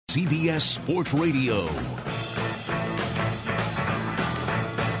CBS Sports Radio.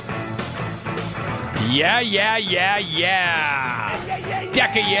 Yeah.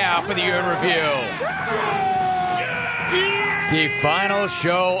 Decca yeah for the year in review. The final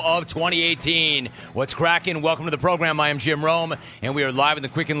show of 2018. What's cracking? Welcome to the program. I am Jim Rome, and we are live in the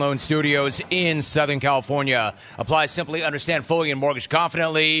Quicken Loan Studios in Southern California. Apply simply, understand fully, and mortgage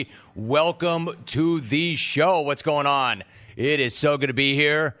confidently. Welcome to the show. What's going on? It is so good to be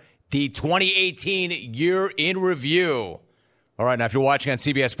here. The 2018 year in review. All right, now if you're watching on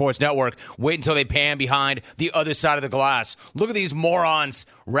CBS Sports Network, wait until they pan behind the other side of the glass. Look at these morons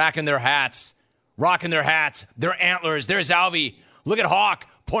rocking their hats, their antlers. There's Alvy. Look at Hawk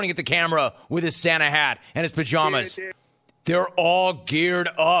pointing at the camera with his Santa hat and his pajamas. They're all geared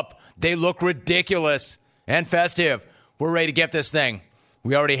up. They look ridiculous and festive. We're ready to get this thing.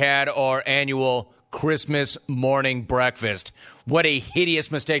 We already had our annual Christmas morning breakfast. What a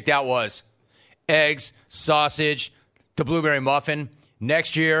hideous mistake that was. Eggs, sausage, the blueberry muffin.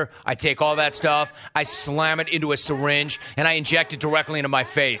 Next year, I take all that stuff, I slam it into a syringe, and I inject it directly into my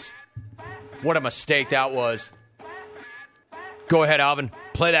face. What a mistake that was. Go ahead, Alvin.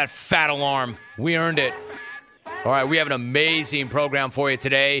 Play that fat alarm. We earned it. All right, we have an amazing program for you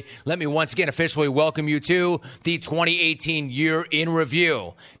today. Let me once again officially welcome you to the 2018 year in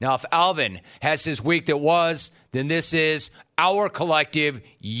review. Now, if Alvin has his week that was, then this is our collective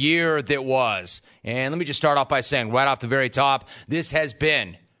year that was. And let me just start off by saying right off the very top, this has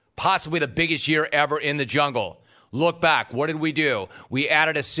been possibly the biggest year ever in the jungle. Look back. What did we do? We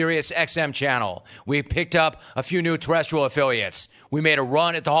added a Sirius XM channel. We picked up a few new terrestrial affiliates. We made a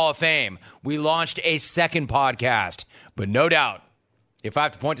run at the Hall of Fame. We launched a second podcast. But no doubt, if I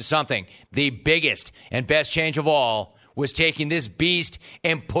have to point to something, the biggest and best change of all was taking this beast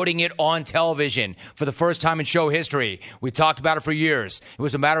and putting it on television for the first time in show history. We talked about it for years. It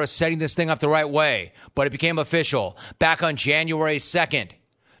was a matter of setting this thing up the right way. But it became official back on January 2nd.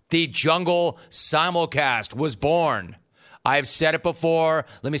 The Jungle simulcast was born. I've said it before.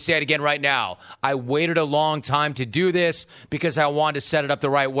 Let me say it again right now. I waited a long time to do this because I wanted to set it up the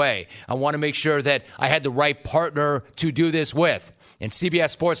right way. I want to make sure that I had the right partner to do this with. And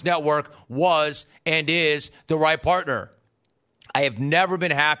CBS Sports Network was and is the right partner. I have never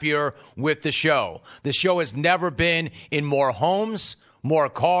been happier with the show. The show has never been in more homes, more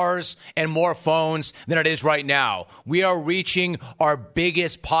cars, and more phones than it is right now. We are reaching our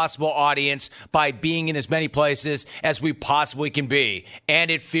biggest possible audience by being in as many places as we possibly can be.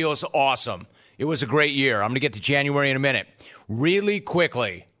 And it feels awesome. It was a great year. I'm going to get to January in a minute. Really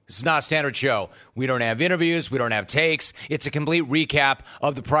quickly, this is not a standard show. We don't have interviews. We don't have takes. It's a complete recap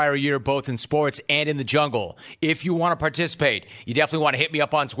of the prior year, both in sports and in the jungle. If you want to participate, you definitely want to hit me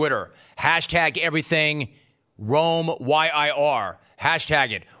up on Twitter. Hashtag everything RomeYIR.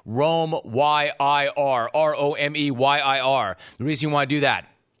 Hashtag it, RomeYIR, RomeYIR. The reason you want to do that,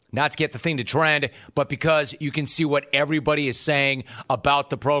 not to get the thing to trend, but because you can see what everybody is saying about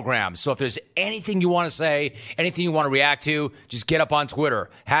the program. So if there's anything you want to say, anything you want to react to, just get up on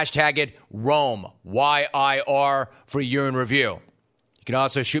Twitter. Hashtag it, RomeYIR for year in review. You can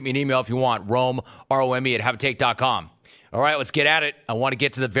also shoot me an email if you want, Rome, R-O-M-E, at haveatake.com. All right, let's get at it. I want to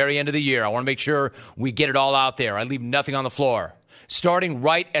get to the very end of the year. I want to make sure we get it all out there. I leave nothing on the floor. Starting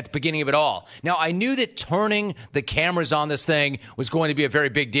right at the beginning of it all. Now, I knew that turning the cameras on this thing was going to be a very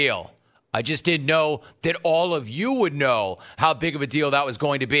big deal. I just didn't know that all of you would know how big of a deal that was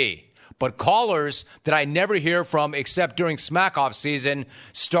going to be. But callers that I never hear from except during Smack-Off season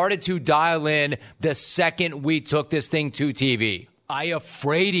started to dial in the second we took this thing to TV.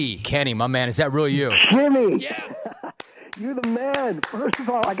 I-afraidy. Kenny, my man, is that really you? Jimmy! Yes! You're the man. First of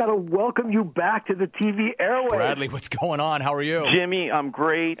all, I got to welcome you back to the TV airwaves. Bradley, what's going on? How are you? Jimmy, I'm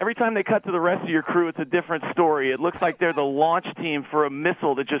great. Every time they cut to the rest of your crew, it's a different story. It looks like they're the launch team for a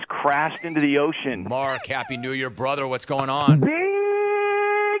missile that just crashed into the ocean. Mark, Happy New Year, brother. What's going on? Big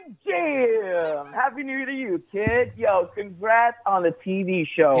Jim! Happy New Year to you, kid. Yo, congrats on the TV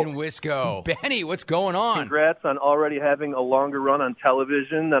show. In Wisco. Benny, what's going on? Congrats on already having a longer run on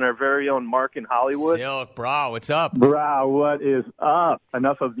television than our very own Mark in Hollywood. Silk, bro, what's up? Bro, what is up?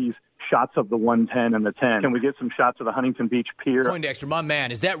 Enough of these shots of the 110 and the 10. Can we get some shots of the Huntington Beach Pier? Poindexter, my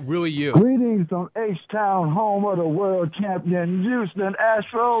man, is that really you? Greetings from H-Town, home of the world champion Houston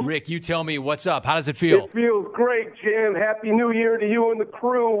Astros. Rick, you tell me what's up. How does it feel? It feels great, Jim. Happy New Year to you and the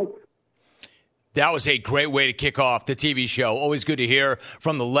crew. That was a great way to kick off the TV show. Always good to hear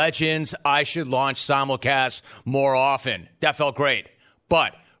from the legends. I should launch simulcasts more often. That felt great.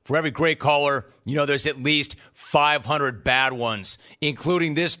 But for every great caller, you know there's at least 500 bad ones,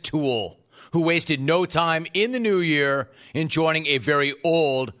 including this tool who wasted no time in the new year in joining a very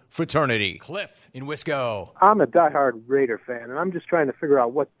old fraternity. Cliff in Wisco. I'm a diehard Raider fan, and I'm just trying to figure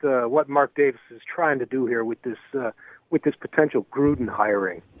out what Mark Davis is trying to do here with this potential Gruden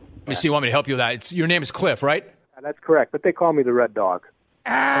hiring. Let me see. You want me to help you with that? Your name is Cliff, right? That's correct, but they call me the Red Dog.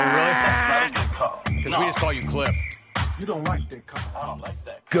 Oh, really? That's not a good call. Because we just call you Cliff. You don't like that call. I don't like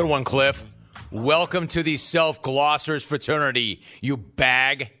that call. Good one, Cliff. Welcome to the Self-Glossers fraternity, you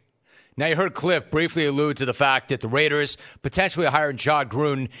bag. Now, you heard Cliff briefly allude to the fact that the Raiders potentially hired John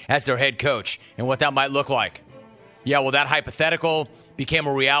Gruden as their head coach and what that might look like. Yeah, well, that hypothetical became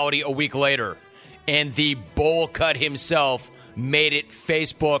a reality a week later, and the bowl cut himself made it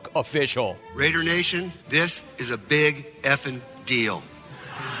Facebook official. Raider Nation, this is a big effing deal.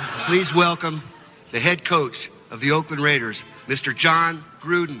 Please welcome the head coach of the Oakland Raiders, Mr. John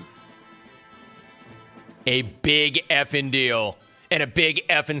Gruden. A big effing deal and a big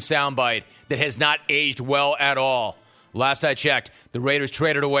effing soundbite that has not aged well at all. Last I checked, the Raiders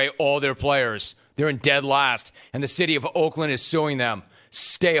traded away all their players. They're in dead last, and the city of Oakland is suing them.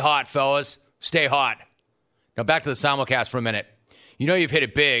 Stay hot, fellas. Stay hot. Now back to the simulcast for a minute. You know you've hit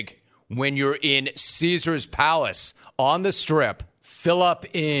it big when you're in Caesar's Palace on the Strip. Fill up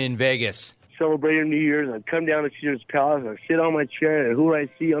in Vegas. Celebrating New Year's, and I come down to Caesar's Palace, and I sit on my chair, and who do I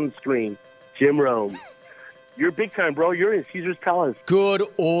see on the screen? Jim Rome. You're big time, bro. You're in Caesar's Palace. Good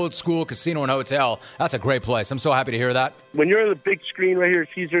old school casino and hotel. That's a great place. I'm so happy to hear that. When you're on the big screen right here at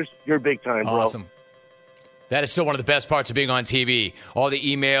Caesar's, you're big time, bro. Awesome. That is still one of the best parts of being on TV. All the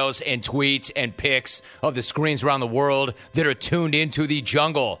emails and tweets and pics of the screens around the world that are tuned into the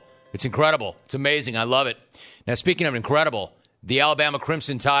jungle. It's incredible. It's amazing. I love it. Now, speaking of incredible, the Alabama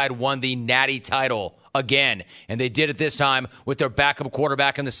Crimson Tide won the Natty title again, and they did it this time with their backup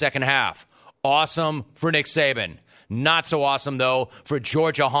quarterback in the second half. Awesome for Nick Saban. Not so awesome, though, for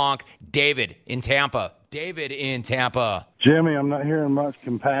Georgia honk David in Tampa. David in Tampa. Jimmy, I'm not hearing much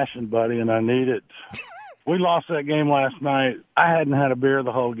compassion, buddy, and I need it. We lost that game last night. I hadn't had a beer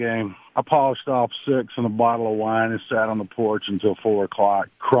the whole game. I polished off 6 and a bottle of wine and sat on the porch until 4 o'clock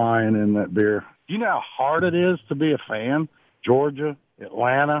crying in that beer. You know how hard it is to be a fan? Georgia,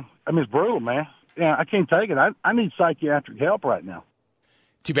 Atlanta. I mean, it's brutal, man. Yeah, I can't take it. I need psychiatric help right now.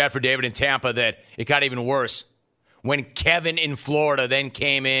 Too bad for David in Tampa that it got even worse when Kevin in Florida then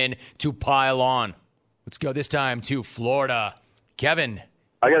came in to pile on. Let's go this time to Florida. Kevin.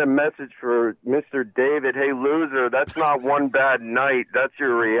 I got a message for Mr. David. Hey, loser, that's not one bad night. That's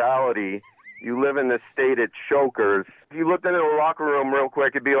your reality. You live in the state at chokers. If you looked into the locker room real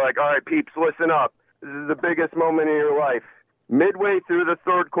quick, it'd be like, all right, peeps, listen up. This is the biggest moment in your life. Midway through the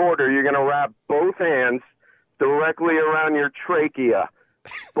third quarter, you're going to wrap both hands directly around your trachea,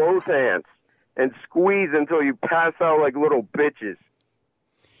 both hands, and squeeze until you pass out like little bitches.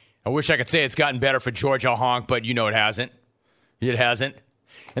 I wish I could say it's gotten better for Georgia honk, but you know it hasn't. It hasn't.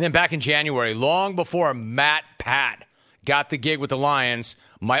 And then back in January, long before Matt Pat got the gig with the Lions,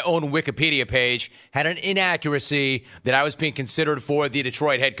 my own Wikipedia page had an inaccuracy that I was being considered for the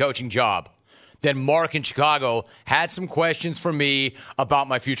Detroit head coaching job. Then Mark in Chicago had some questions for me about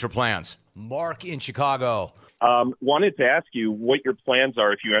my future plans. Mark in Chicago. Wanted to ask you what your plans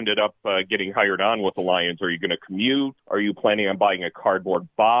are if you ended up getting hired on with the Lions. Are you going to commute? Are you planning on buying a cardboard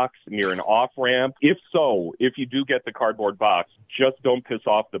box near an off-ramp? If so, if you do get the cardboard box, just don't piss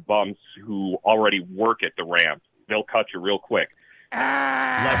off the bums who already work at the ramp. They'll cut you real quick.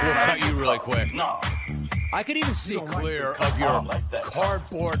 Like, we'll cut you really quick. No. I could even see clear of your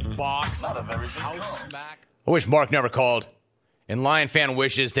cardboard box house smack. I wish Mark never called. And Lion fan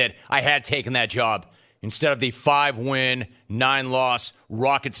wishes that I had taken that job instead of the 5-win, 9-loss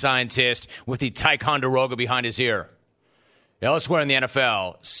rocket scientist with the Ticonderoga behind his ear. Elsewhere in the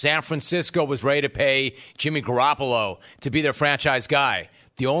NFL, San Francisco was ready to pay Jimmy Garoppolo to be their franchise guy.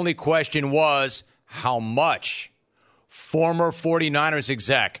 The only question was, how much? Former 49ers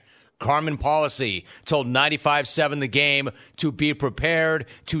exec Carmen Policy told 95.7 The Game to be prepared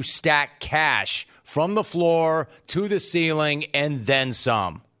to stack cash from the floor to the ceiling and then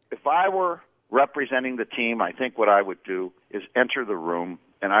some. If I were representing the team, I think what I would do is enter the room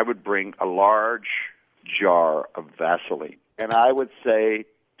and I would bring a large jar of Vaseline. And I would say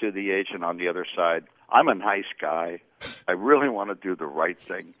to the agent on the other side, I'm a nice guy. I really want to do the right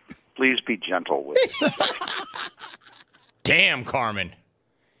thing. Please be gentle with me. Damn, Carmen.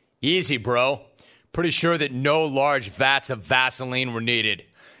 Easy, bro. Pretty sure that no large vats of Vaseline were needed.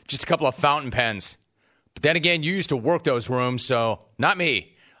 Just a couple of fountain pens. But then again, you used to work those rooms, so not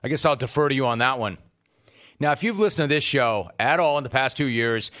me. I guess I'll defer to you on that one. Now, if you've listened to this show at all in the past 2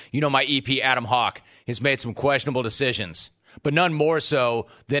 years, you know my EP, Adam Hawk, has made some questionable decisions. But none more so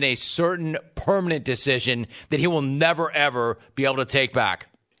than a certain permanent decision that he will never, ever be able to take back.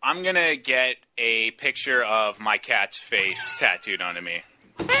 I'm going to get a picture of my cat's face tattooed onto me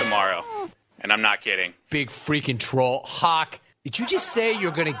tomorrow. And I'm not kidding. Big freaking troll. Hawk, did you just say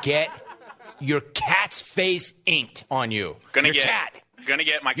you're going to get your cat's face inked on you? Gonna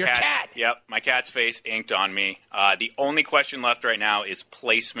get my Your cat's, cat. Yep, my cat's face inked on me. The only question left right now is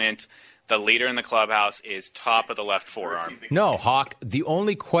placement. The leader in the clubhouse is top of the left forearm. No, Hawk, the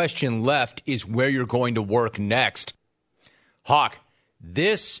only question left is where you're going to work next. Hawk,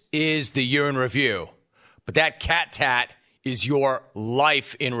 this is the year in review, but that cat tat is your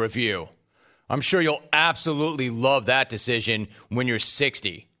life in review. I'm sure you'll absolutely love that decision when you're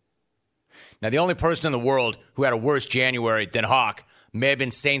 60. Now, the only person in the world who had a worse January than Hawk may have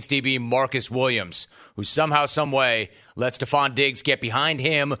been Saints DB Marcus Williams, who somehow, someway, let Stephon Diggs get behind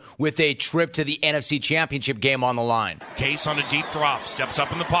him with a trip to the NFC Championship game on the line. Case on a deep drop, steps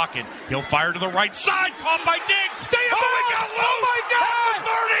up in the pocket. He'll fire to the right side, caught by Diggs. Stay up! Oh, my God! Oh, my God!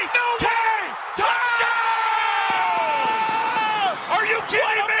 30! No! 10! Touchdown! Are you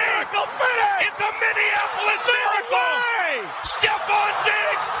kidding me? It's a Minneapolis miracle! Stephon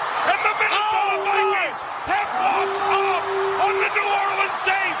Diggs and the Minnesota Vikings have walked up on the New Orleans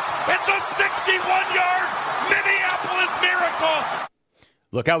Saints. It's a 61-yard Minneapolis miracle.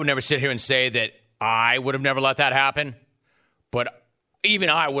 Look, I would never sit here and say that I would have never let that happen, but even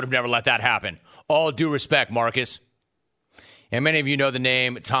I would have never let that happen. All due respect, Marcus. And many of you know the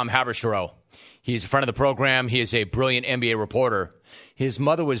name Tom Haberstroh. He's a friend of the program. He is a brilliant NBA reporter. His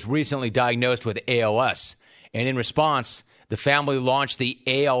mother was recently diagnosed with ALS, and in response, the family launched the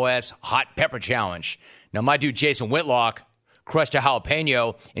ALS Hot Pepper Challenge. Now, my dude Jason Whitlock crushed a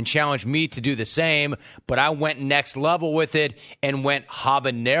jalapeno and challenged me to do the same, but I went next level with it and went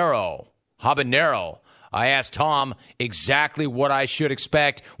habanero. Habanero. I asked Tom exactly what I should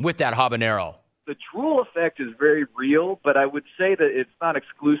expect with that habanero. The drool effect is very real, but I would say that it's not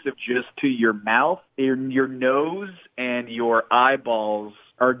exclusive just to your mouth. Your nose and your eyeballs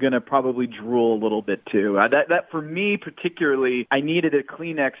are going to probably drool a little bit too. That for me particularly, I needed a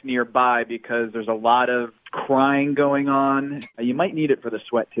Kleenex nearby because there's a lot of crying going on. You might need it for the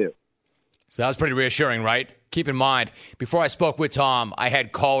sweat too. So that was pretty reassuring, right? Keep in mind, before I spoke with Tom, I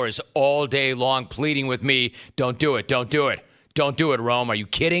had callers all day long pleading with me, don't do it, don't do it. Don't do it, Rome. Are you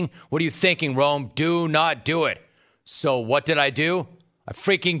kidding? What are you thinking, Rome? Do not do it. So what did I do? I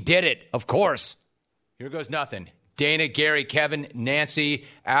freaking did it, of course. Here goes nothing. Dana, Gary, Kevin, Nancy,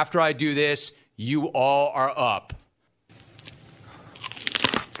 after I do this, you all are up.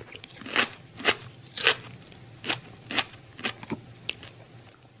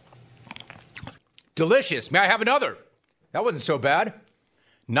 Delicious. May I have another? That wasn't so bad.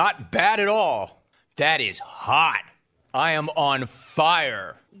 Not bad at all. That is hot. I am on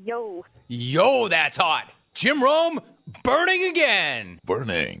fire. Yo, that's hot. Jim Rome, burning again.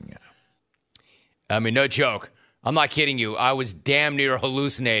 Burning. I mean, no joke. I'm not kidding you. I was damn near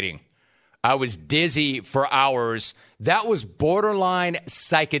hallucinating. I was dizzy for hours. That was borderline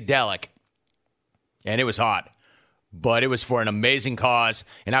psychedelic. And it was hot. But it was for an amazing cause,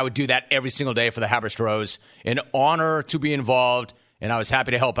 and I would do that every single day for the Haberstrohs. An honor to be involved, and I was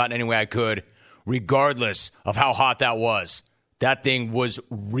happy to help out in any way I could, regardless of how hot that was. That thing was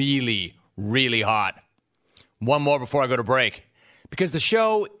really, really hot. One more before I go to break. Because the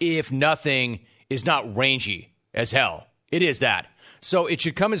show, if nothing, is not rangy as hell. It is that. So it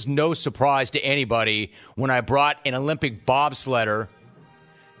should come as no surprise to anybody when I brought an Olympic bobsledder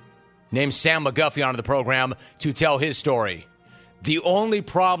named Sam McGuffey onto the program to tell his story. The only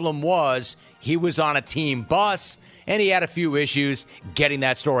problem was he was on a team bus, and he had a few issues getting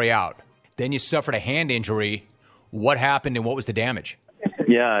that story out. Then you suffered a hand injury. What happened and what was the damage?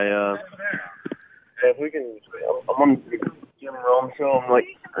 Yeah, if we can, I'm on the Jim Rome show. I'm like,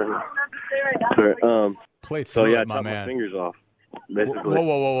 sorry, play through so yeah, it, my I chopped man. my fingers off. Basically.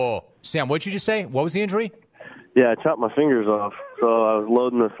 Whoa. Sam, what'd you just say? What was the injury? Yeah, I chopped my fingers off. So I was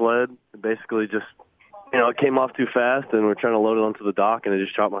loading the sled. Basically, just it came off too fast, and we're trying to load it onto the dock, and it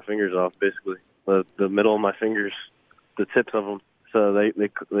just chopped my fingers off. Basically, the middle of my fingers, the tips of them. So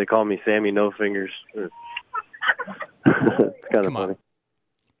they call me Sammy No Fingers. It's kind of funny.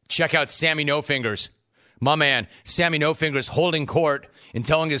 Check out Sammy No Fingers. My man, Sammy No Fingers, holding court and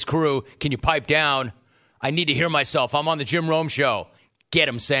telling his crew, can you pipe down? I need to hear myself. I'm on the Jim Rome Show. Get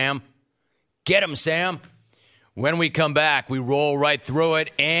him, Sam. Get him, Sam. When we come back, we roll right through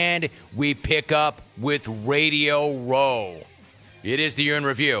it, and we pick up with Radio Row. It is the Year in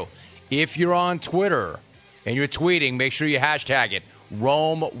Review. If you're on Twitter and you're tweeting, make sure you hashtag it,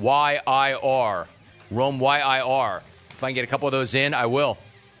 RomeYIR. RomeYIR. If I can get a couple of those in, I will.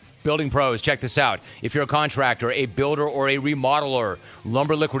 Building pros, check this out. If you're a contractor, a builder, or a remodeler,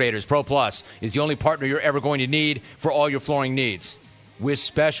 Lumber Liquidators Pro Plus is the only partner you're ever going to need for all your flooring needs. With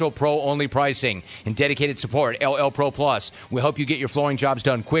special pro-only pricing and dedicated support, LL Pro Plus will help you get your flooring jobs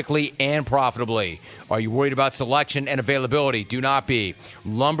done quickly and profitably. Are you worried about selection and availability? Do not be.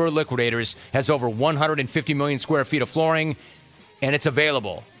 Lumber Liquidators has over 150 million square feet of flooring, and it's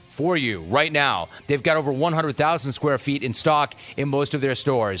available for you right now. They've got over 100,000 square feet in stock in most of their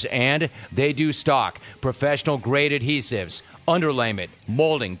stores, and they do stock professional-grade adhesives, underlayment,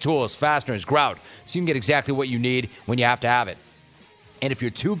 molding, tools, fasteners, grout, so you can get exactly what you need when you have to have it. And if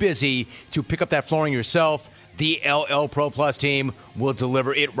you're too busy to pick up that flooring yourself, the LL Pro Plus team will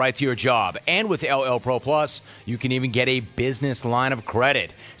deliver it right to your job. And with LL Pro Plus, you can even get a business line of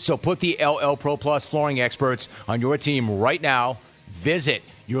credit. So put the LL Pro Plus flooring experts on your team right now. Visit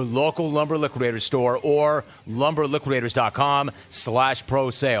your local Lumber Liquidators store or lumberliquidators.com/pro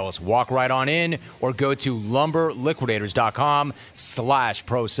sales. Walk right on in or go to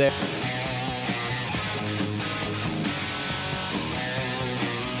lumberliquidators.com/pro sales.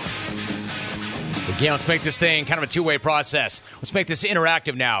 Again, let's make this thing kind of a two-way process. Let's make this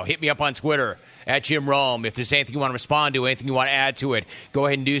interactive now. Hit me up on Twitter at Jim Rome. If there's anything you want to respond to, anything you want to add to it, go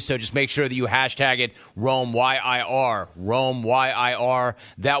ahead and do so. Just make sure that you hashtag it RomeYIR. RomeYIR.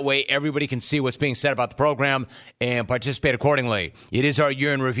 That way everybody can see what's being said about the program and participate accordingly. It is our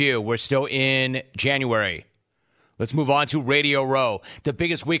year in review. We're still in January. Let's move on to Radio Row, the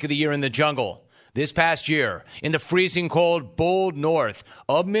biggest week of the year in the jungle. This past year, in the freezing cold, bold north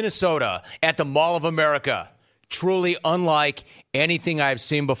of Minnesota at the Mall of America, truly unlike anything I've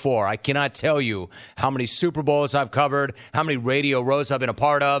seen before. I cannot tell you how many Super Bowls I've covered, how many Radio Rows I've been a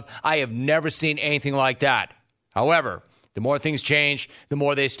part of. I have never seen anything like that. However, the more things change, the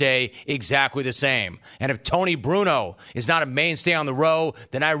more they stay exactly the same. And if Tony Bruno is not a mainstay on the row,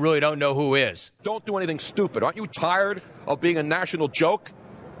 then I really don't know who is. Don't do anything stupid. Aren't you tired of being a national joke,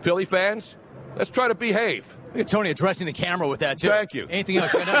 Philly fans? Let's try to behave. Look at Tony addressing the camera with that, too. Thank you. Anything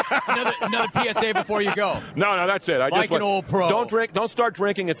else? Another PSA before you go. No, that's it. Like an old pro. Don't start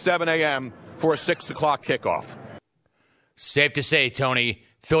drinking at 7 a.m. for a 6 o'clock kickoff. Safe to say, Tony,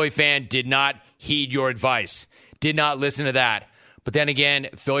 Philly fan did not heed your advice. Did not listen to that. But then again,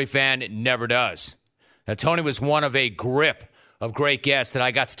 Philly fan never does. Now, Tony was one of a grip of great guests that I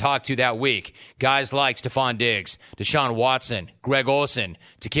got to talk to that week. Guys like Stephon Diggs, Deshaun Watson, Greg Olsen,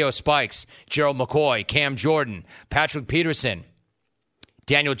 Takeo Spikes, Gerald McCoy, Cam Jordan, Patrick Peterson,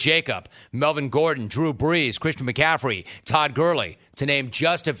 Daniel Jacob, Melvin Gordon, Drew Brees, Christian McCaffrey, Todd Gurley, to name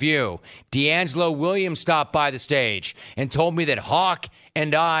just a few. D'Angelo Williams stopped by the stage and told me that Hawk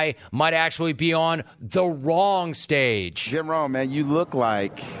and I might actually be on the wrong stage. Jim Rome, man, you look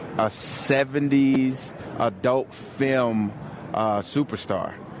like a 70s adult film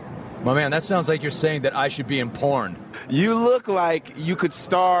superstar. My man, that sounds like you're saying that I should be in porn. You look like you could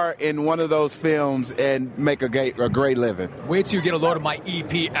star in one of those films and make a great living. Wait till you get a load of my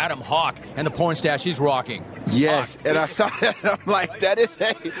EP, Adam Hawk, and the porn stash he's rocking. Yes, Hawk. And I saw that, and I'm like, that is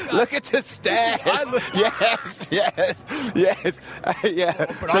look at the stash. Yes. Yeah.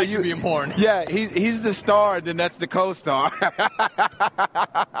 But so I should be in porn. Yeah, he's the star, and then that's the co-star. Right,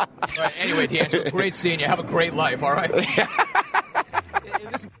 anyway, D'Angelo, great seeing you. Have a great life, all right?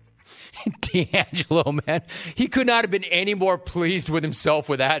 D'Angelo, man, he could not have been any more pleased with himself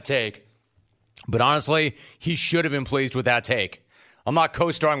with that take. But honestly, he should have been pleased with that take. I'm not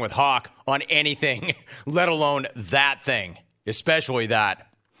co-starring with Hawk on anything, let alone that thing, especially that.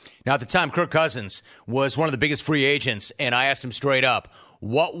 Now, at the time, Kirk Cousins was one of the biggest free agents, and I asked him straight up,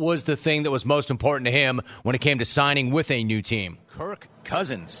 what was the thing that was most important to him when it came to signing with a new team? Kirk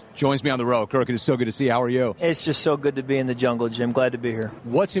Cousins joins me on the road. Kirk, it is so good to see you. How are you? It's just so good to be in the jungle, Jim. Glad to be here.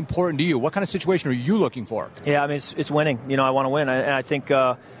 What's important to you? What kind of situation are you looking for? Yeah, I mean, it's winning. You know, I want to win. And I think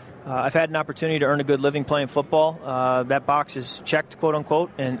I've had an opportunity to earn a good living playing football. That box is checked, quote unquote,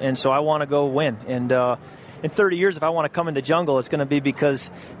 and so I want to go win. And in 30 years, if I want to come in the jungle, it's going to be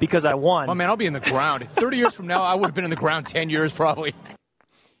because I won. Oh, man, I'll be in the ground. 30 years from now, I would have been in the ground 10 years probably.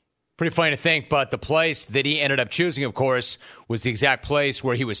 Pretty funny to think, but the place that he ended up choosing, of course, was the exact place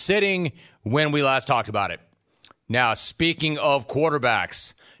where he was sitting when we last talked about it. Now, speaking of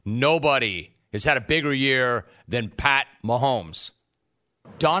quarterbacks, nobody has had a bigger year than Pat Mahomes.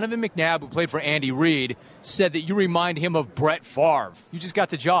 Donovan McNabb, who played for Andy Reid, said that you remind him of Brett Favre. You just got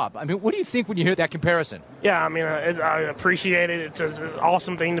the job. I mean, what do you think when you hear that comparison? Yeah, I mean, I appreciate it. It's an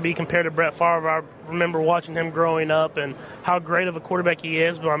awesome thing to be compared to Brett Favre. I remember watching him growing up and how great of a quarterback he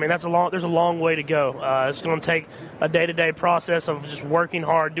is. But, I mean, there's a long way to go. It's going to take a day-to-day process of just working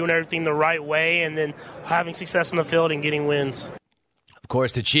hard, doing everything the right way, and then having success in the field and getting wins. Of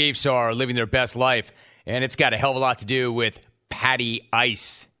course, the Chiefs are living their best life, and it's got a hell of a lot to do with Patty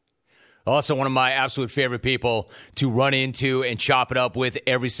Ice. Also, one of my absolute favorite people to run into and chop it up with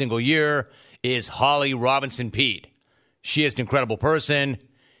every single year is Holly Robinson Peete. She is an incredible person,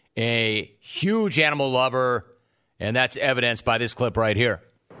 a huge animal lover, and that's evidenced by this clip right here.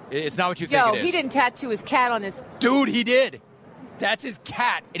 It's not what you think it is. He didn't tattoo his cat on his... Dude, he did. That's his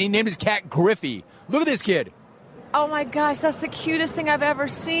cat, and he named his cat Griffey. Look at this kid. Oh, my gosh, that's the cutest thing I've ever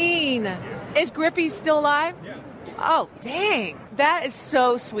seen. Is Griffey still alive? Yeah. Oh, dang. That is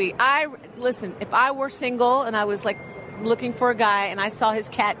so sweet. Listen, if I were single and I was, like, looking for a guy and I saw his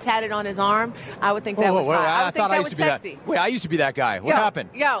cat tatted on his arm, I would think that was hot. I would think that was sexy. Wait, I used to be that guy. What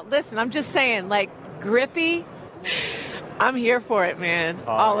happened? Listen, I'm just saying, like, Griffey, I'm here for it, man.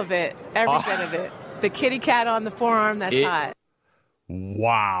 All of it. Every bit of it. The kitty cat on the forearm, that's hot.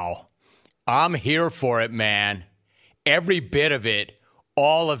 Wow. I'm here for it, man. Every bit of it,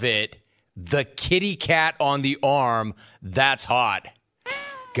 all of it. The kitty cat on the arm, that's hot.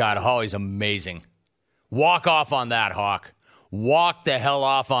 God, Holly's amazing. Walk off on that, Hawk. Walk the hell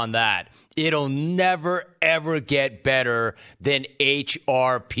off on that. It'll never, ever get better than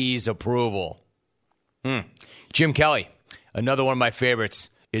HRP's approval. Jim Kelly, another one of my favorites,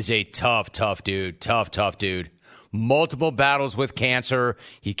 is a tough dude. Tough dude. Multiple battles with cancer.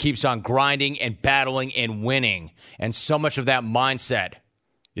 He keeps on grinding and battling and winning. And so much of that mindset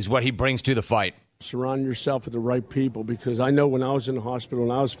is what he brings to the fight. Surround yourself with the right people, because I know when I was in the hospital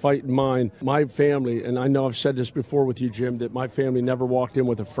and I was fighting my family, and I know I've said this before with you, Jim, that my family never walked in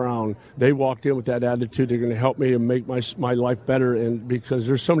with a frown. They walked in with that attitude. They're going to help me and make my life better, and because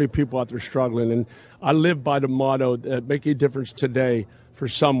there's so many people out there struggling. And I live by the motto that make a difference today for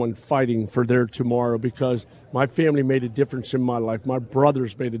someone fighting for their tomorrow, because my family made a difference in my life. My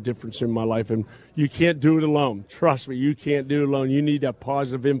brothers made a difference in my life, and you can't do it alone. Trust me, you can't do it alone. You need that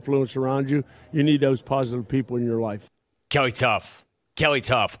positive influence around you. You need those positive people in your life. Kelly Tough.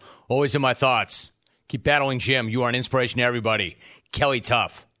 Always in my thoughts. Keep battling, Jim. You are an inspiration to everybody. Kelly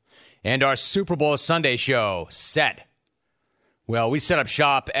Tough. And our Super Bowl Sunday show set. Well, we set up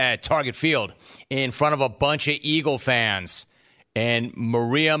shop at Target Field in front of a bunch of Eagle fans. And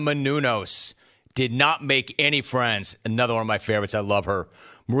Maria Menounos did not make any friends. Another one of my favorites. I love her.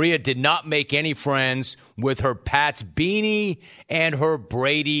 Maria did not make any friends with her Pats beanie and her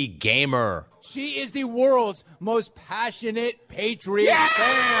Brady gamer. She is the world's most passionate Patriot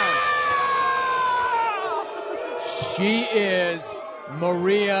fan. She is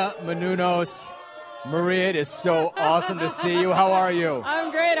Maria Menounos. Maria, it is so awesome to see you. How are you? I'm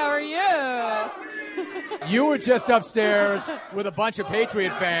great. How are you? You were just upstairs with a bunch of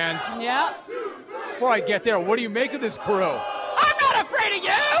Patriot fans. Yeah. Before I get there, what do you make of this crew? I'm not afraid of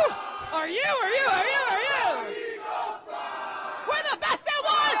you! Are you? We're the best there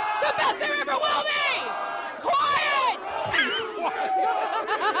was! The best there ever will be! Quiet!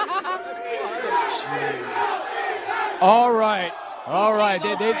 All right.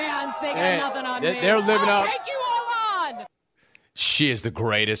 They got nothing on me. They're living up. Take you all on! She is the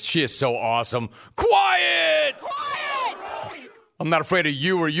greatest. She is so awesome. Quiet! I'm not afraid of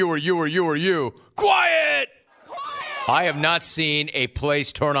you or you or you or you or you. Quiet! I have not seen a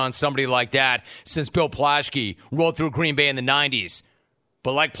place turn on somebody like that since Bill Plaschke rolled through Green Bay in the 90s.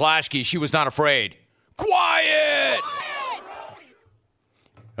 But like Plaschke, she was not afraid. Quiet!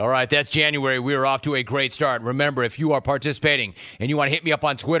 All right, that's January. We are off to a great start. Remember, if you are participating and you want to hit me up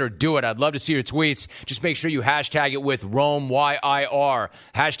on Twitter, do it. I'd love to see your tweets. Just make sure you hashtag it with Rome YIR.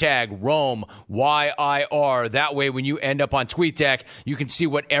 Hashtag Rome YIR. That way, when you end up on TweetDeck, you can see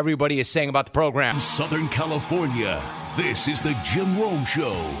what everybody is saying about the program. Southern California, this is the Jim Rome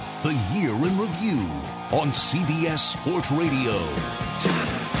Show, the year in review on CBS Sports Radio.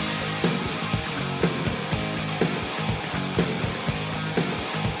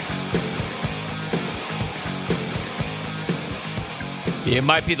 It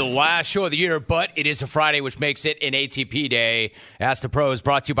might be the last show of the year, but it is a Friday, which makes it an ATP day. Ask the Pros,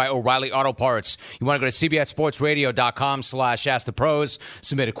 brought to you by O'Reilly Auto Parts. You want to go to cbssportsradio.com/askthepros.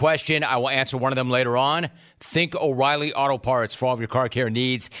 Submit a question. I will answer one of them later on. Think O'Reilly Auto Parts for all of your car care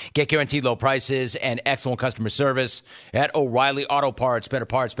needs. Get guaranteed low prices and excellent customer service at O'Reilly Auto Parts. Better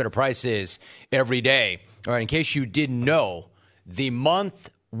parts, better prices every day. All right, in case you didn't know, the month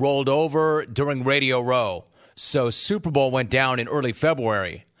rolled over during Radio Row. So Super Bowl went down in early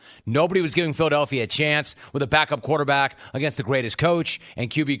February. Nobody was giving Philadelphia a chance with a backup quarterback against the greatest coach and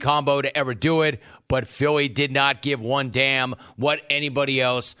QB combo to ever do it. But Philly did not give one damn what anybody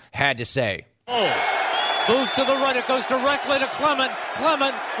else had to say. Oh, moves to the right. It goes directly to Clement.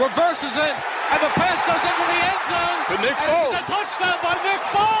 Clement reverses it. And the pass goes into the end zone. To Nick And Foles. it's a touchdown by Nick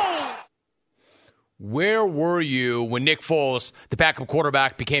Foles. Where were you when Nick Foles, the backup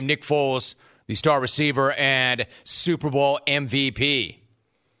quarterback, became Nick Foles, the star receiver and Super Bowl MVP?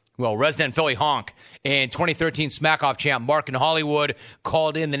 Well, resident Philly honk and 2013 Smack-Off champ Mark in Hollywood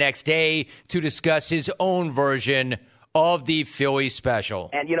called in the next day to discuss his own version of the Philly special.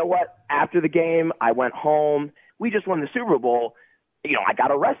 And you know what? After the game, I went home. We just won the Super Bowl. You know, I got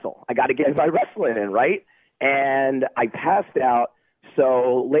to wrestle. I got to get my wrestling in, right? And I passed out.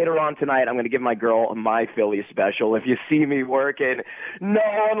 So later on tonight, I'm going to give my girl my Philly special. If you see me working, no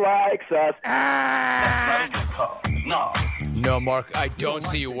one likes us. No, Mark, I don't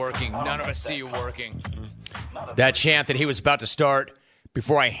see you working. None of us see you working. That chant that he was about to start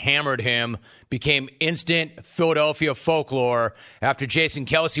before I hammered him became instant Philadelphia folklore after Jason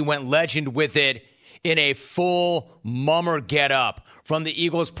Kelce went legend with it in a full mummer getup from the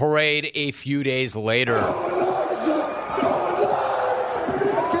Eagles parade a few days later.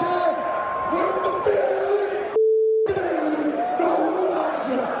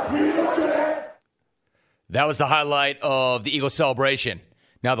 That was the highlight of the Eagles celebration.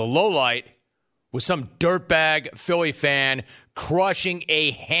 Now, the low light was some dirtbag Philly fan crushing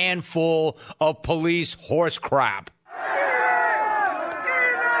a handful of police horse crap.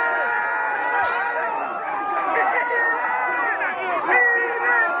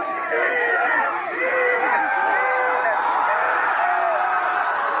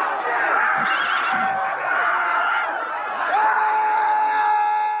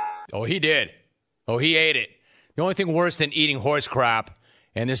 Oh, he did. Oh, he ate it. The only thing worse than eating horse crap,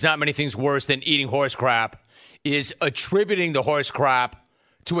 and there's not many things worse than eating horse crap, is attributing the horse crap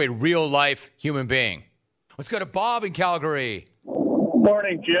to a real-life human being. Let's go to Bob in Calgary.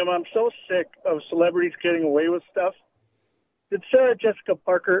 Morning, Jim. I'm so sick of celebrities getting away with stuff. Did Sarah Jessica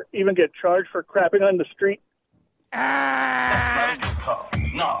Parker even get charged for crapping on the street? That's not a good call.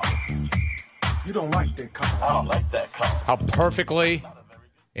 No. You don't like that call. I don't like that call. How perfectly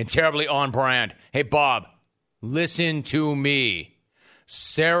and terribly on brand. Hey, Bob, listen to me.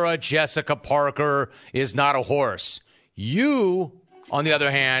 Sarah Jessica Parker is not a horse. You, on the other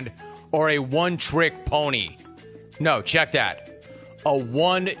hand, are a one-trick pony. No, check that. A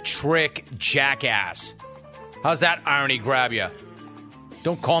one-trick jackass. How's that irony grab you?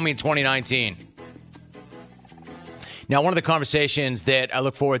 Don't call me in 2019. Now, one of the conversations that I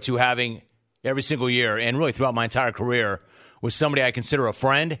look forward to having every single year and really throughout my entire career was somebody I consider a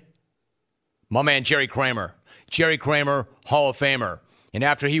friend, my man Jerry Kramer. Jerry Kramer, Hall of Famer. And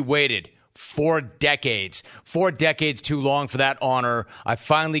after he waited 4 decades too long for that honor, I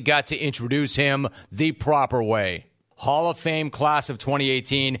finally got to introduce him the proper way. Hall of Fame class of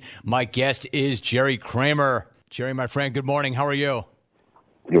 2018, my guest is Jerry Kramer. Jerry, my friend, good morning. How are you?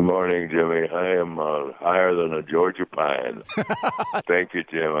 Good morning, Jimmy. I am higher than a Georgia pine. Thank you,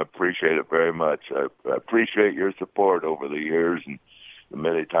 Jim. I appreciate it very much. I appreciate your support over the years and the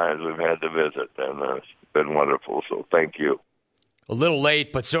many times we've had to visit, and it's been wonderful, so thank you. A little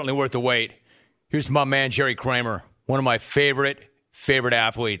late, but certainly worth the wait. Here's my man, Jerry Kramer, one of my favorite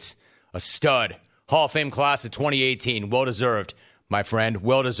athletes, a stud. Hall of Fame class of 2018, well-deserved, my friend,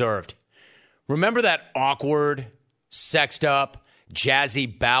 well-deserved. Remember that awkward, sexed-up,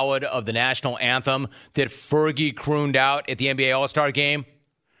 jazzy ballad of the national anthem that Fergie crooned out at the NBA All-Star game?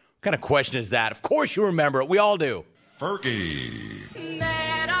 What kind of question is that? Of course you remember it. We all do. Fergie.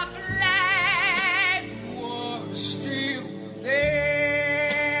 That our flag was still there.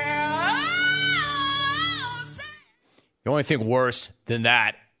 The only thing worse than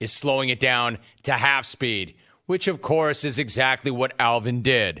that is slowing it down to half speed, which, of course, is exactly what Alvin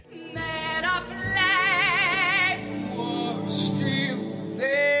did. That our flag was still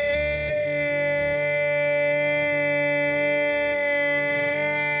there.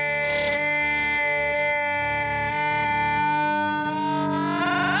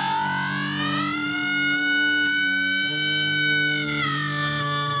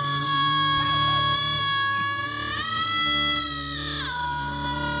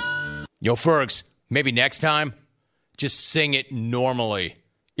 Yo, Fergs, maybe next time, just sing it normally,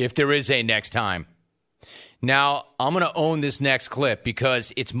 if there is a next time. Now, I'm going to own this next clip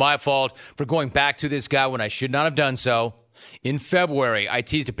because it's my fault for going back to this guy when I should not have done so. In February, I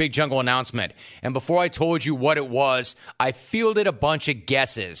teased a Big Jungle announcement, and before I told you what it was, I fielded a bunch of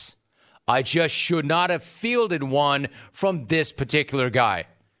guesses. I just should not have fielded one from this particular guy.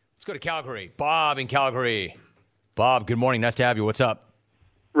 Let's go to Calgary. Bob in Calgary. Bob, good morning. Nice to have you. What's up?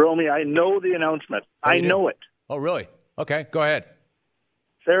 Romy, I know the announcement. I know it. Oh, really? Okay, go ahead.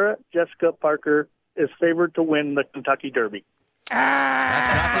 Sarah Jessica Parker is favored to win the Kentucky Derby.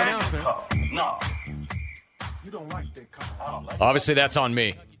 That's not the announcement. No. You don't like that color. I don't like that. Obviously, that's on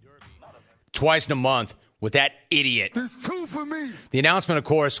me. Twice in a month with that idiot. It's two for me. The announcement, of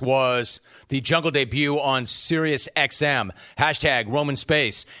course, was the Jungle debut on Sirius XM. Hashtag Roman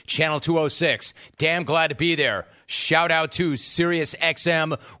Space, Channel 206. Damn glad to be there. Shout out to Sirius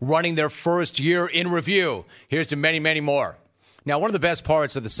XM running their first year in review. Here's to many, many more. Now, one of the best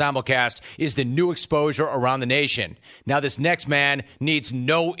parts of the simulcast is the new exposure around the nation. Now, this next man needs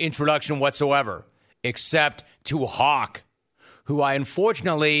no introduction whatsoever, except to Hawk, who I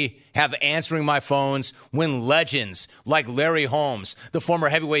unfortunately have answering my phones when legends like Larry Holmes, the former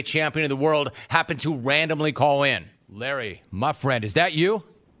heavyweight champion of the world, happen to randomly call in. Larry, my friend, is that you?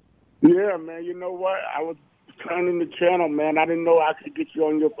 Yeah, man. You know what? I was turning the channel, man. I didn't know I could get you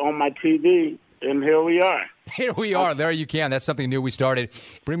on my TV, and here we are. Here we are. Larry, you can. That's something new we started.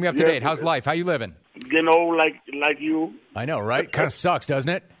 Bring me up to date. How's life? How you living? Getting old like you. I know, right? Kind of sucks, doesn't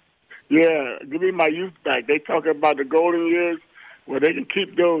it? Yeah. Give me my youth back. They talk about the golden years. Well, they can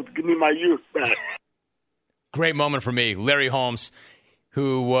keep those. Give me my youth back. Great moment for me. Larry Holmes,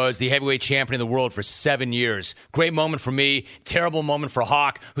 who was the heavyweight champion of the world for 7 years. Great moment for me. Terrible moment for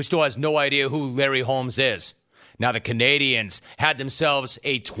Hawk, who still has no idea who Larry Holmes is. Now, the Canadians had themselves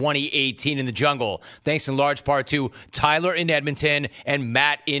a 2018 in the jungle, thanks in large part to Tyler in Edmonton and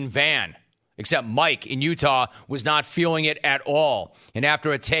Matt in Van. Except Mike in Utah was not feeling it at all. And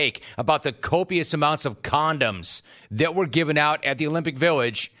after a take about the copious amounts of condoms that were given out at the Olympic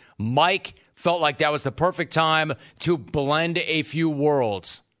Village, Mike felt like that was the perfect time to blend a few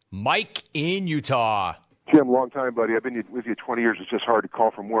worlds. Mike in Utah. Jim, long time, buddy. I've been with you 20 years. It's just hard to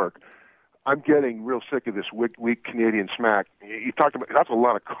call from work. I'm getting real sick of this weak Canadian smack. You talked about that's a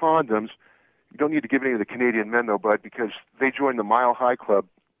lot of condoms. You don't need to give any to the Canadian men, though, bud, because they joined the Mile High Club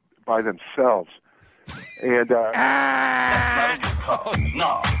by themselves. And that's not a good call.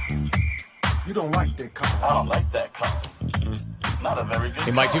 No. You don't like that call. I don't like that call. Not a very good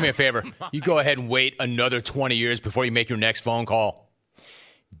Hey, Mike, do me a favor. You go ahead and wait another 20 years before you make your next phone call.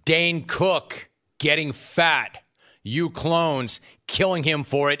 Dane Cook getting fat. You clones killing him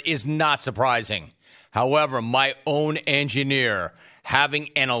for it is not surprising. However, my own engineer having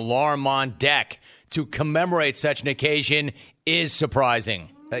an alarm on deck to commemorate such an occasion is surprising.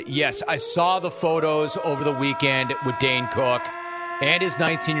 Yes, I saw the photos over the weekend with Dane Cook and his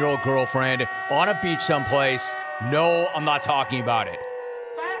 19-year-old girlfriend on a beach someplace. No, I'm not talking about it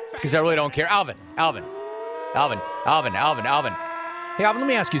because I really don't care. Alvin. Hey, Alvin, let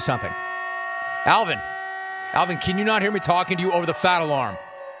me ask you something. Alvin, can you not hear me talking to you over the fat alarm?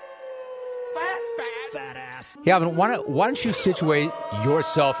 Fat ass. Hey, Alvin, why don't you situate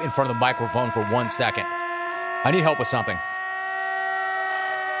yourself in front of the microphone for 1 second? I need help with something.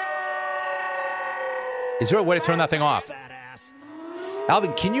 Is there a way to turn that thing off?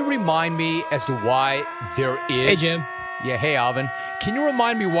 Alvin, can you remind me as to why there is... Hey, Jim. Yeah, hey, Alvin. Can you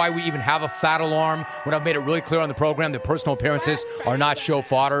remind me why we even have a fat alarm when I've made it really clear on the program that personal appearances are not show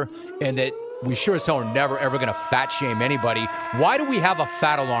fodder and that we sure as hell are never, ever going to fat shame anybody? Why do we have a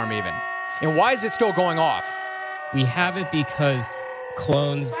fat alarm even? And why is it still going off? We have it because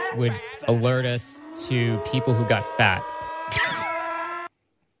clones would alert us to people who got fat.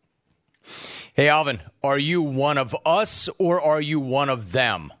 Hey, Alvin, are you one of us or are you one of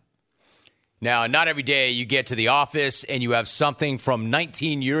them? Now, not every day you get to the office and you have something from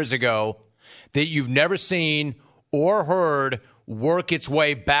 19 years ago that you've never seen or heard work its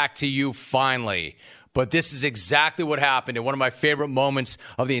way back to you finally. But this is exactly what happened in one of my favorite moments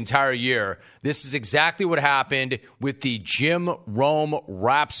of the entire year. This is exactly what happened with the Jim Rome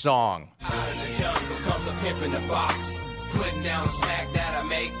rap song. Out of the jungle comes a pimp in the box, putting down smack that'll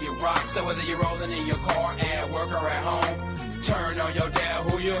make you rock. So whether you're rolling in your car, at work, or at home, turn on your dial,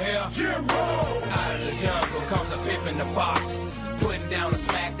 who you hear? Jim Rome. Out of the jungle comes a pimp in the box, putting down the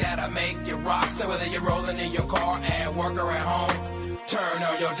smack that'll make you rock. So whether you're rolling in your car, at work, or at home, turn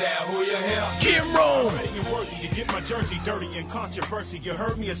on your dial, who you hear? Jim Rome. You're worthy to get my jersey dirty in controversy. You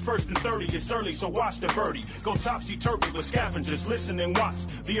heard me, it's first and 30, it's early, so watch the birdie. Go topsy-turvy with scavengers, listen and watch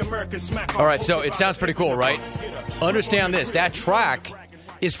the American smack. All right, so it sounds pretty cool, right? Understand this, that track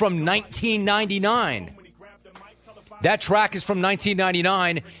is from 1999. That track is from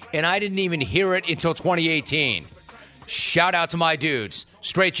 1999, and I didn't even hear it until 2018. Shout out to my dudes,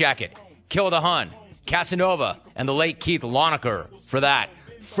 Straight Jacket, Kill the Hun, Casanova, and the late Keith Loneker for that.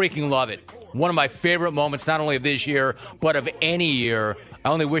 Freaking love it. One of my favorite moments, not only of this year, but of any year. I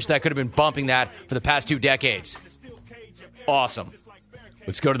only wish that I could have been bumping that for the past 2 decades. Awesome.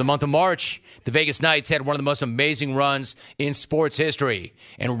 Let's go to the month of March. The Vegas Knights had one of the most amazing runs in sports history,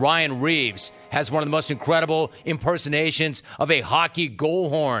 and Ryan Reeves has one of the most incredible impersonations of a hockey goal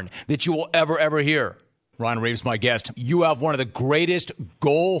horn that you will ever hear. Ryan Reeves, my guest. You have one of the greatest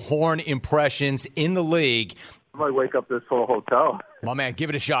goal horn impressions in the league. I might wake up this whole hotel. My man, give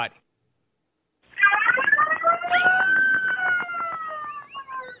it a shot.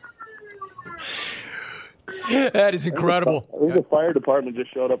 That is incredible. I think the fire department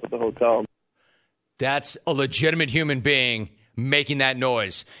just showed up at the hotel. That's a legitimate human being making that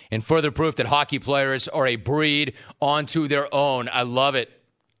noise. And further proof that hockey players are a breed onto their own. I love it.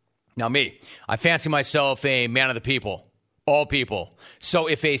 Now me, I fancy myself a man of the people. All people. So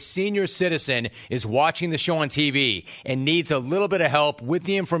if a senior citizen is watching the show on TV and needs a little bit of help with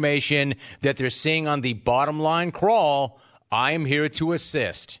the information that they're seeing on the bottom line crawl, I am here to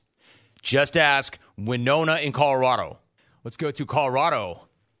assist. Just ask Winona in Colorado. Let's go to Colorado.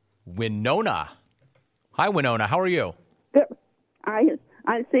 Winona. Hi, Winona. How are you? Good. I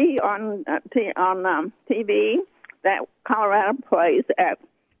see on TV that Colorado plays at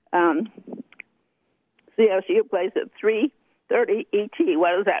CSU plays at 3:30 ET.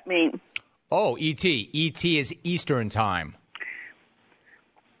 What does that mean? Oh, ET. ET is Eastern time.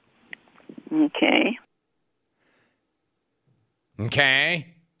 Okay. Okay.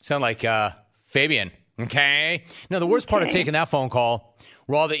 Sound like Fabian. Okay. Now, the worst part of taking that phone call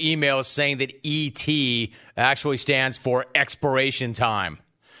were all the emails saying that ET actually stands for expiration time,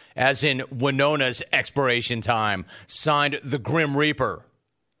 as in Winona's expiration time, signed the Grim Reaper.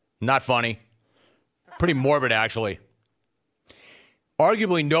 Not funny. Pretty morbid, actually.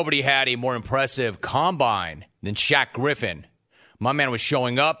 Arguably, nobody had a more impressive combine than Shaq Griffin. My man was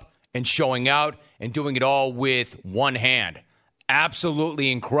showing up and showing out and doing it all with one hand.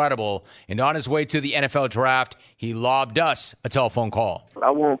 Absolutely incredible. And on his way to the NFL draft, he lobbed us a telephone call.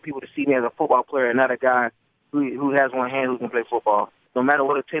 I want people to see me as a football player and not a guy who has one hand who can play football. No matter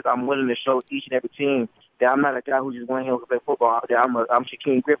what it takes, I'm willing to show each and every team that I'm not a guy who just one hand who can play football. I'm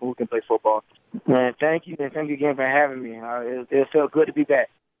Shaquem Griffin who can play football. Man, thank you, and thank you again for having me. It felt good to be back.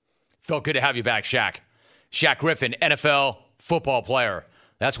 Felt good to have you back, Shaq. Shaq Griffin, NFL football player.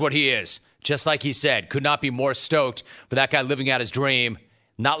 That's what he is. Just like he said, could not be more stoked for that guy living out his dream,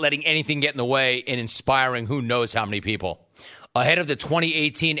 not letting anything get in the way, and inspiring who knows how many people. Ahead of the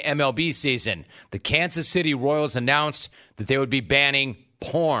 2018 MLB season, the Kansas City Royals announced that they would be banning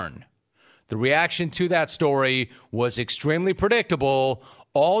porn. The reaction to that story was extremely predictable,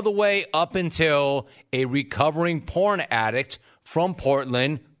 all the way up until a recovering porn addict from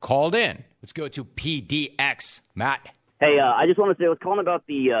Portland called in. Let's go to PDX. Matt. Hey, I just want to say I was calling about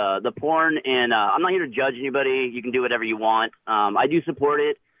the porn, and I'm not here to judge anybody. You can do whatever you want. I do support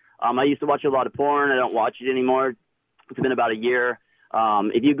it. I used to watch a lot of porn. I don't watch it anymore. It's been about a year.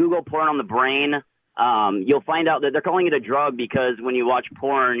 If you Google porn on the brain, you'll find out that they're calling it a drug because when you watch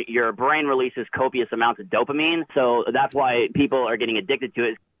porn, your brain releases copious amounts of dopamine. So that's why people are getting addicted to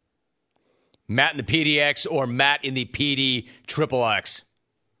it. Matt in the PDX or Matt in the PDXXX.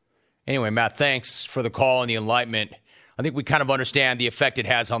 Anyway, Matt, thanks for the call and the enlightenment. I think we kind of understand the effect it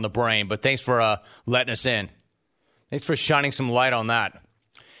has on the brain, but thanks for letting us in. Thanks for shining some light on that.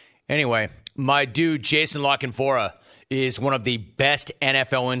 Anyway, my dude, Jason La Canfora, is one of the best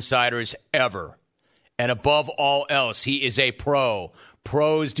NFL insiders ever. And above all else, he is a pro.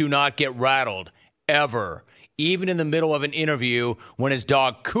 Pros do not get rattled, ever. Even in the middle of an interview when his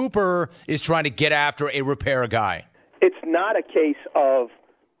dog Cooper is trying to get after a repair guy. It's not a case of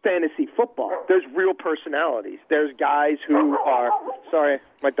fantasy football. There's real personalities. There's guys who are, sorry,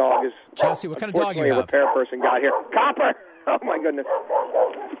 my dog is, Chelsea, what kind of dog you a have? repair person got here. Copper! Oh, my goodness.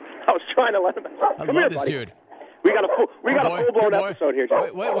 I was trying to let him. I love this dude. We got a full-blown episode here, Joe.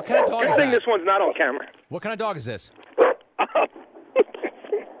 Wait, what kind of dog is that? Good thing that? this one's not on camera. What kind of dog is this?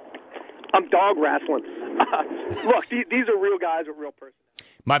 I'm dog wrestling. Look, these are real guys with real personalities.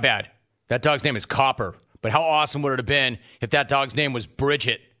 My bad. That dog's name is Copper. But how awesome would it have been if that dog's name was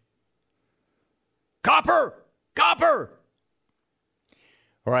Bridget? Copper! Copper!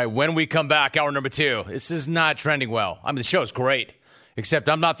 All right, when we come back, hour number 2. This is not trending well. I mean, the show's great. Except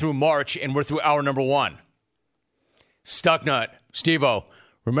I'm not through March, and we're through hour number 1. Stucknut, Steve-O,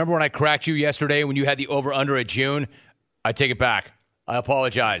 remember when I cracked you yesterday when you had the over-under at June? I take it back. I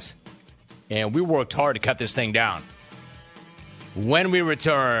apologize. And we worked hard to cut this thing down. When we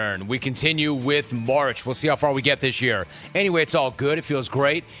return, we continue with March. We'll see how far we get this year. Anyway, it's all good. It feels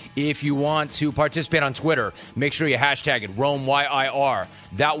great. If you want to participate on Twitter, make sure you hashtag it, RomeYIR.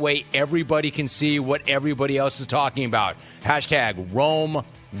 That way, everybody can see what everybody else is talking about. Hashtag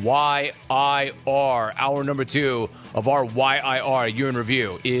RomeYIR. Hour number 2 of our YIR Year in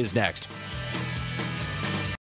Review is next.